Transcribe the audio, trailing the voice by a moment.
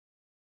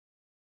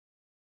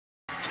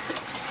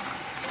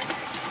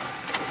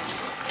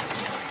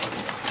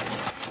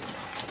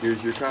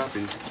Here's your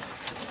copies.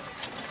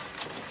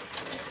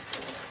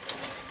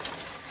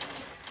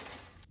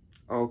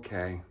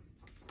 Okay.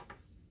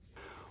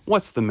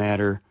 What's the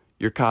matter?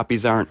 Your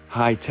copies aren't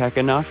high-tech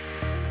enough?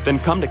 Then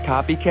come to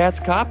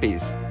CopyCats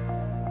Copies.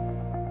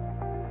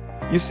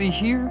 You see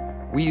here,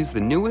 we use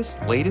the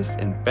newest, latest,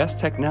 and best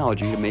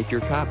technology to make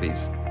your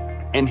copies.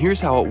 And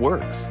here's how it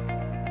works.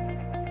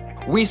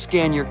 We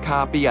scan your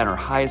copy on our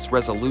highest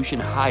resolution,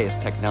 highest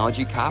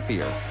technology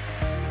copier.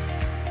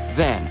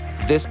 Then,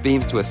 this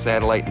beams to a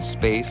satellite in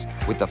space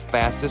with the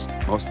fastest,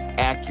 most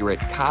accurate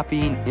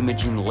copying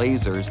imaging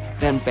lasers,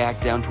 then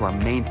back down to our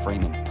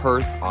mainframe in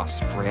Perth,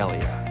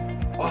 Australia.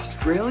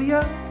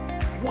 Australia?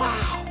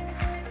 Wow!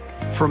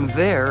 From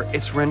there,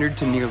 it's rendered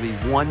to nearly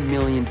 1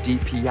 million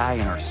DPI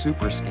in our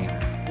super scanner.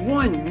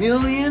 1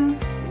 million?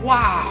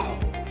 Wow!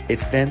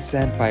 It's then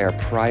sent by our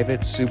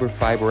private super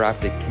fiber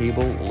optic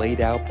cable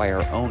laid out by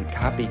our own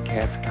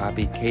CopyCats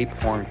Copy Cape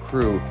Horn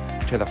crew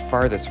to the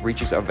farthest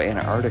reaches of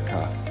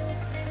Antarctica,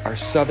 our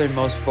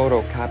southernmost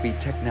photocopy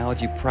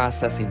technology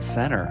processing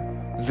center.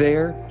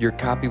 There, your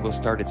copy will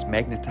start its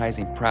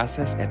magnetizing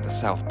process at the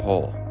South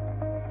Pole.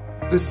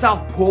 The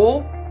South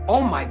Pole?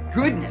 Oh my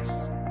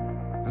goodness!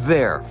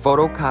 There,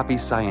 photocopy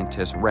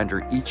scientists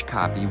render each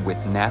copy with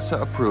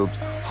NASA-approved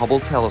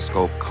Hubble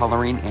telescope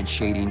coloring and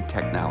shading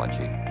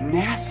technology.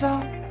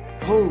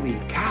 NASA? Holy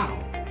cow!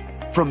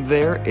 From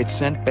there, it's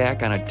sent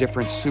back on a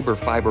different super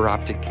fiber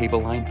optic cable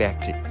line back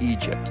to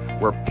Egypt,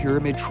 where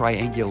pyramid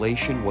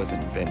triangulation was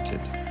invented.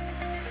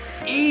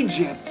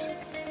 Egypt?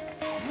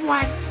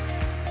 What?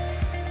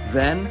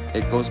 Then,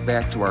 it goes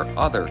back to our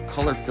other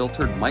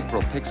color-filtered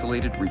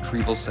micropixelated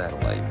retrieval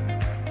satellite.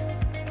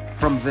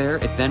 From there,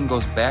 it then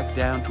goes back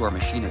down to our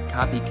machine at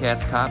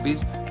CopyCats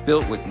Copies,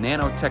 built with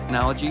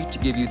nanotechnology to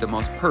give you the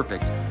most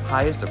perfect,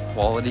 highest of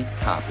quality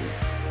copy.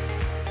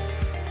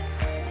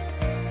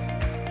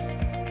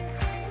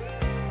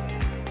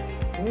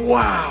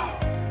 Wow!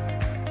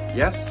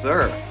 Yes,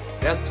 sir.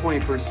 That's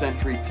 21st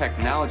century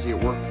technology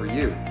at work for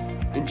you.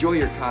 Enjoy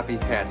your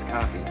CopyCats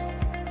copy.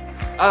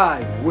 I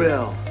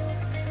will.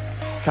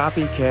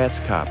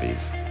 CopyCats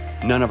Copies.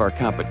 None of our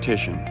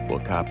competition will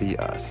copy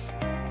us.